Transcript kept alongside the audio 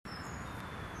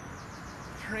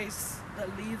Praise the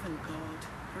living God.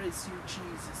 Praise you,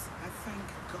 Jesus. I thank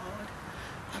God.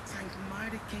 I thank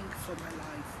Mighty King for my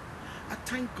life. I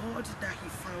thank God that He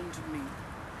found me.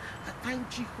 I thank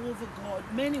Jehovah God.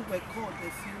 Many were called,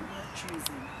 but few were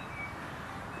chosen.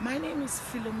 My name is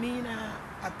Philomena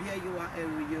ABIEYUWA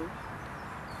ERIYO.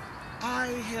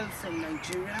 I hail from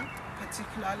Nigeria.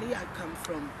 Particularly, I come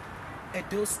from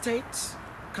Oadeyon State,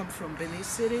 come from Benin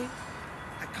City.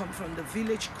 I come from the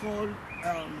village called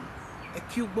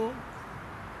A.K.A,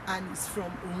 and it's from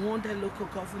Oadeyon local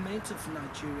government of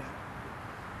Nigeria.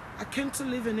 I came to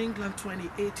live in England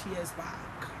 28 years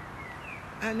back,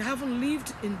 and having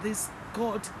lived in this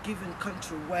God-given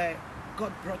country where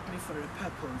God brought me for a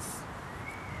purpose.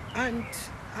 And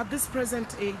at this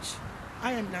present age,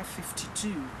 I am now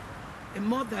 52, a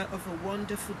mother of a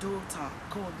wonderful daughter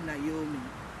called Naomi.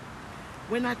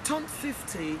 When I turned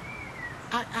 50,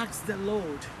 I asked the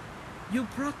Lord, you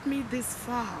brought me this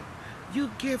far. You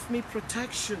gave me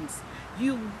protections.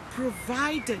 You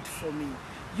provided for me.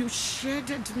 You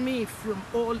shielded me from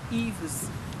all evils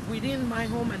within my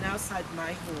home and outside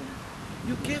my home.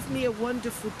 You gave me a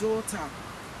wonderful daughter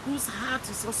whose heart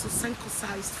is also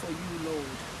circumcised for you,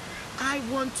 Lord. I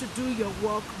want to do your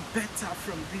work better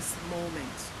from this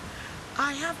moment.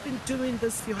 I have been doing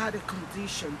this. You had a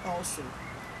condition also.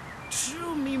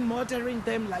 Through me mothering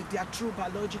them like their true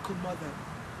biological mother,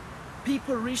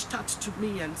 people reached out to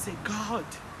me and said, God,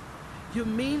 you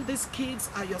mean these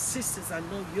kids are your sisters and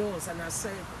not yours? And I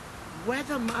said,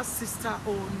 whether my sister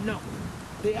or no,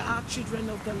 they are children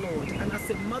of the Lord. And as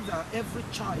a mother, every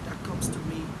child that comes to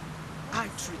me, I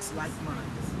treat like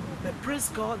mine. But praise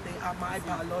God, they are my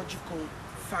biological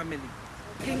family.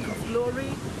 King of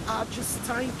glory, I just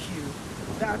thank you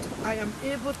that I am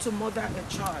able to mother a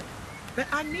child. But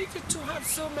I needed to have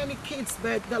so many kids,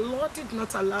 but the Lord did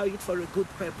not allow it for a good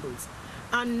purpose.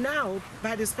 And now,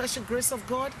 by the special grace of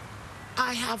God,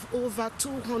 I have over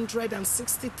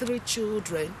 263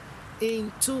 children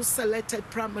in 2 selected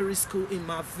primary schools in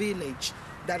my village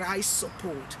that I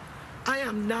support. I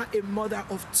am now a mother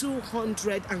of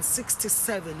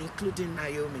 267, including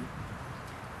Naomi.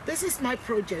 This is my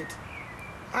project.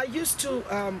 I used to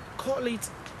call it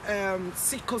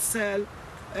sickle cell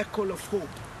echo of hope.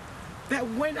 But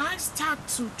when I start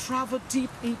to travel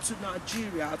deep into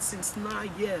Nigeria since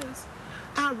 9 years,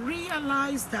 I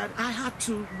realized that I had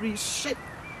to reshape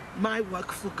my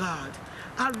work for God.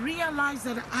 I realized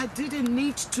that I didn't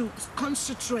need to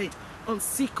concentrate on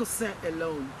sickle cell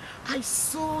alone. I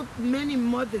saw many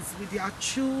mothers with their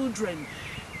children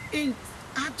in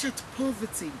abject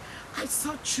poverty. I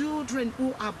saw children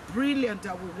who are brilliant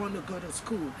that will want to go to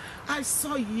school. I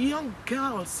saw young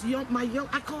girls,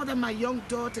 I call them my young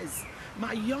daughters,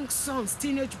 my young sons,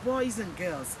 teenage boys and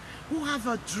girls who have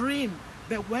a dream,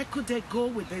 but where could they go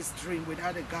with this dream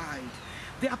without a guide?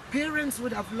 Their parents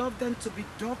would have loved them to be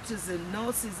doctors and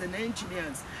nurses and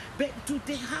engineers, but do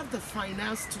they have the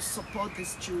finance to support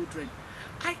these children?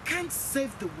 I can't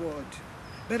save the world,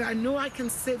 but I know I can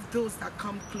save those that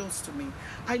come close to me.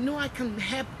 I know I can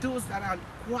help those that are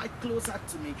quite closer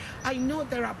to me. I know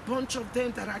there are a bunch of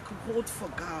them that I could hold for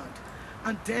God.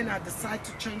 And then I decide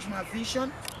to change my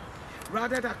vision.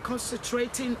 Rather than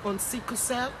concentrating on sickle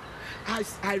cell, I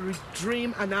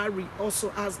dream and I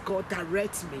also ask God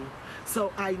direct me.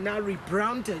 So I now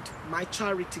rebranded my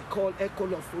charity called Echo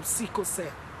of Hope Sickle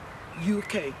Cell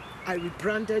UK. I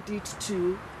rebranded it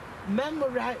to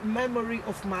memory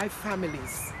of my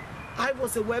families. I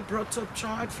was a well-brought-up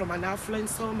child from an affluent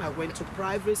home. I went to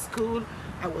private school.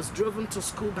 I was driven to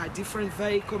school by different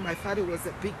vehicles. My father was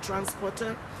a big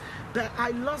transporter. But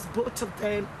I lost both of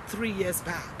them 3 years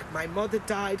back. My mother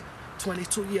died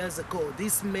 22 years ago.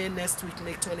 This May next week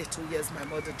make 22 years my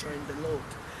mother joined the Lord.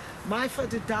 My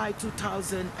father died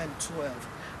 2012.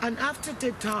 And after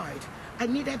they died, I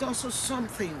needed also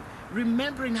something,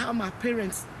 remembering how my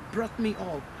parents brought me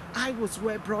up. I was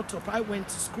well brought up. I went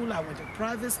to school. I went to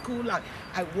private school. I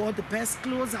wore the best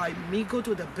clothes. I mingled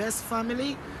with the best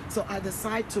family. So I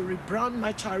decided to rebrand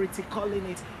my charity, calling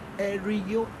it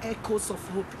ERIYO Echoes of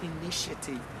Hope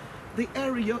Initiative. The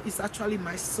ERIYO is actually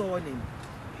my surname.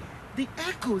 The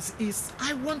echoes is,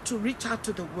 I want to reach out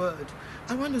to the world.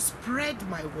 I want to spread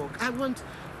my work. I want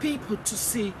people to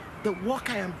see the work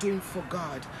I am doing for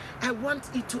God. I want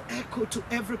it to echo to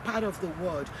every part of the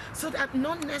world, so that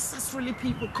not necessarily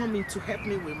people coming to help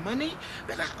me with money,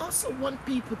 but I also want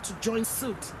people to join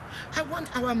suit. I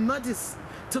want our mothers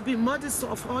to be mothers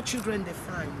of all children they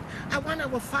find. I want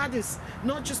our fathers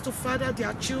not just to father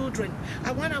their children.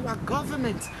 I want our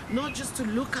government not just to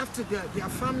look after their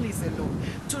families alone,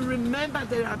 to remember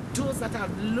there are those that are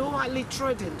lowly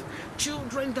trodden,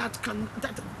 children that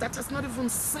has not even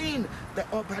seen the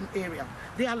urban area.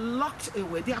 They are locked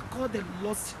away. They are called the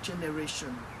lost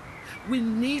generation. We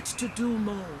need to do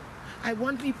more. I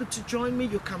want people to join me.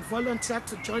 You can volunteer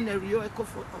to join ERIYO Echoes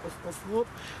of Hope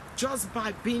just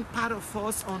by being part of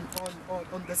us on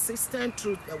the system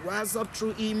through WhatsApp,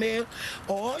 through email,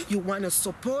 or you want to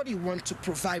support, you want to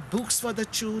provide books for the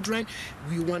children,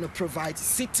 you want to provide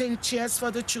sitting chairs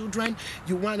for the children,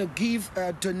 you want to give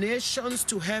donations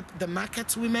to help the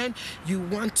market women, you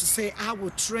want to say, I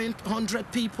will train 100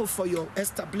 people for your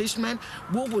establishment,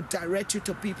 we will direct you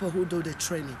to people who do the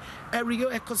training.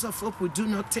 ERIYO Echoes of Hope, we do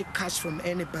not take cash from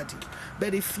anybody.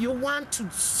 But if you want to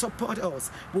support us,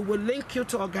 we will link you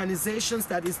to organizations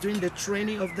that is doing the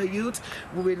training of the youth.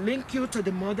 We will link you to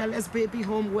the motherless baby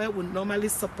home where we normally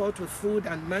support with food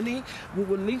and money. We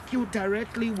will link you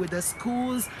directly with the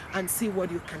schools and see what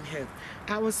you can help.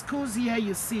 Our schools here,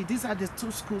 you see, these are the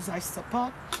two schools I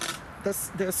support.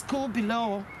 The school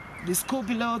below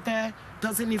there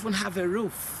doesn't even have a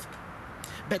roof.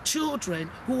 But children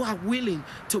who are willing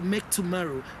to make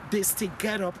tomorrow, they still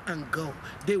get up and go.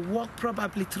 They walk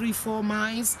probably 3-4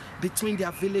 miles between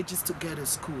their villages to get to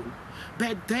school.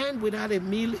 But then without a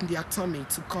meal in their tummy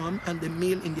to come and the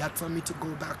meal in their tummy to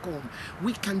go back home,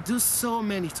 we can do so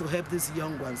many to help these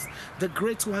young ones, the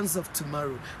great ones of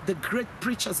tomorrow, the great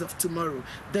preachers of tomorrow,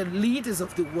 the leaders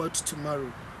of the world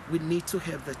tomorrow. We need to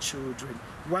help the children.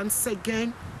 Once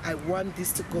again, I want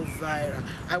this to go viral.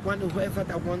 I want whoever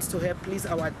that wants to help, please,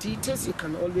 our details, you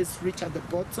can always reach at the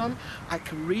bottom. I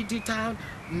can read it out.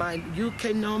 My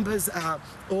UK numbers are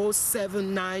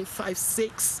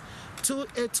 07956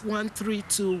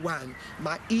 281321.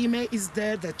 My email is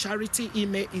there, the charity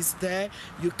email is there.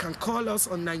 You can call us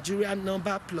on Nigerian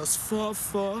number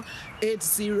 +44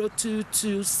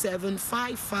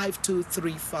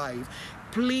 8022755235.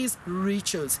 Please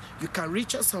reach us. You can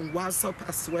reach us on WhatsApp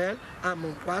as well. I'm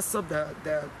on WhatsApp.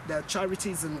 The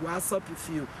charity is in WhatsApp. If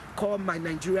you call my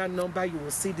Nigerian number, you will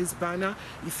see this banner.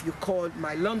 If you call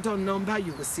my London number,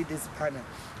 you will see this banner.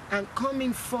 And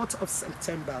coming 4th of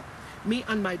September, me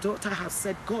and my daughter have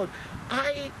said, God,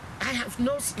 I have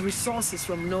no resources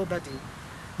from nobody.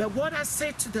 But what I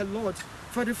said to the Lord,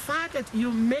 for the fact that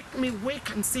you make me wake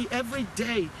and see every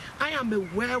day, I am a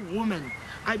well woman.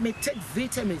 I may take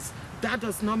vitamins. That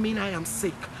does not mean I am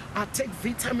sick. I take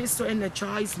vitamins to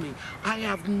energize me. I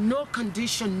have no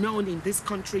condition known in this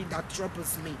country that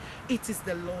troubles me. It is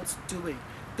the Lord's doing.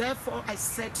 Therefore, I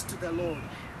said to the Lord,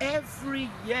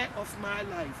 every year of my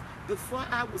life, before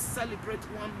I will celebrate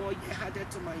one more year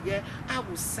added to my year, I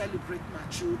will celebrate my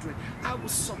children. I will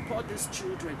support these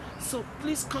children. So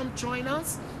please come join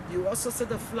us. You also see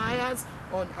the flyers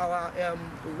on our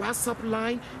WhatsApp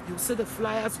line. You see the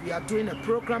flyers. We are doing a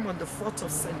program on the 4th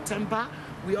of September.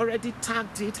 We already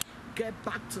tagged it, Get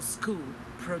Back to School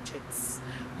projects.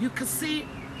 You can see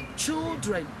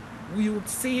children, you would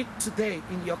see it today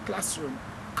in your classroom.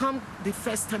 Come the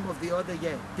first time of the other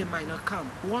year, they might not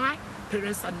come. Why?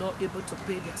 Parents are not able to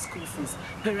pay their school fees.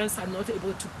 Parents are not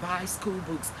able to buy school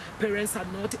books. Parents are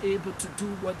not able to do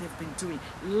what they've been doing.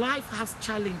 Life has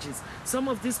challenges. Some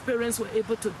of these parents were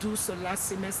able to do so last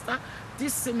semester.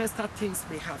 This semester, things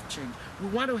may have changed. We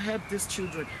want to help these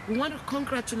children. We want to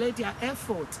congratulate their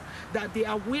effort that they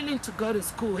are willing to go to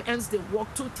school. Hence, they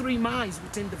walk 2-3 miles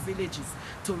within the villages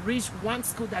to reach one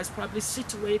school that is probably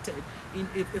situated in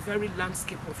a very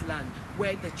landscape of land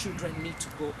where the children need to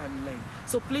go and learn.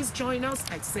 So please join us.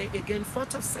 I say again,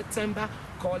 4th of September,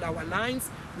 call our lines.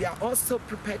 We are also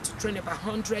prepared to train about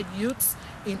 100 youths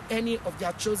in any of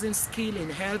their chosen skill in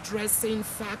hairdressing,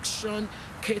 fashion,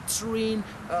 catering,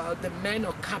 the men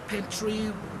of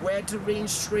carpentry, welding,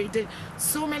 shredding.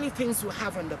 So many things we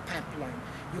have on the pipeline.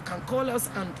 You can call us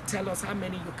and tell us how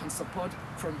many you can support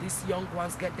from these young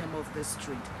ones, get them off the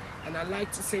street. And I'd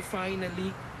like to say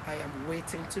finally, I am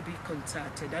waiting to be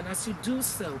contacted. And as you do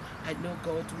so, I know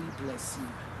God will bless you.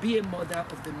 Be a mother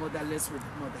of the motherless with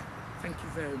the mother. Thank you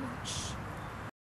very much.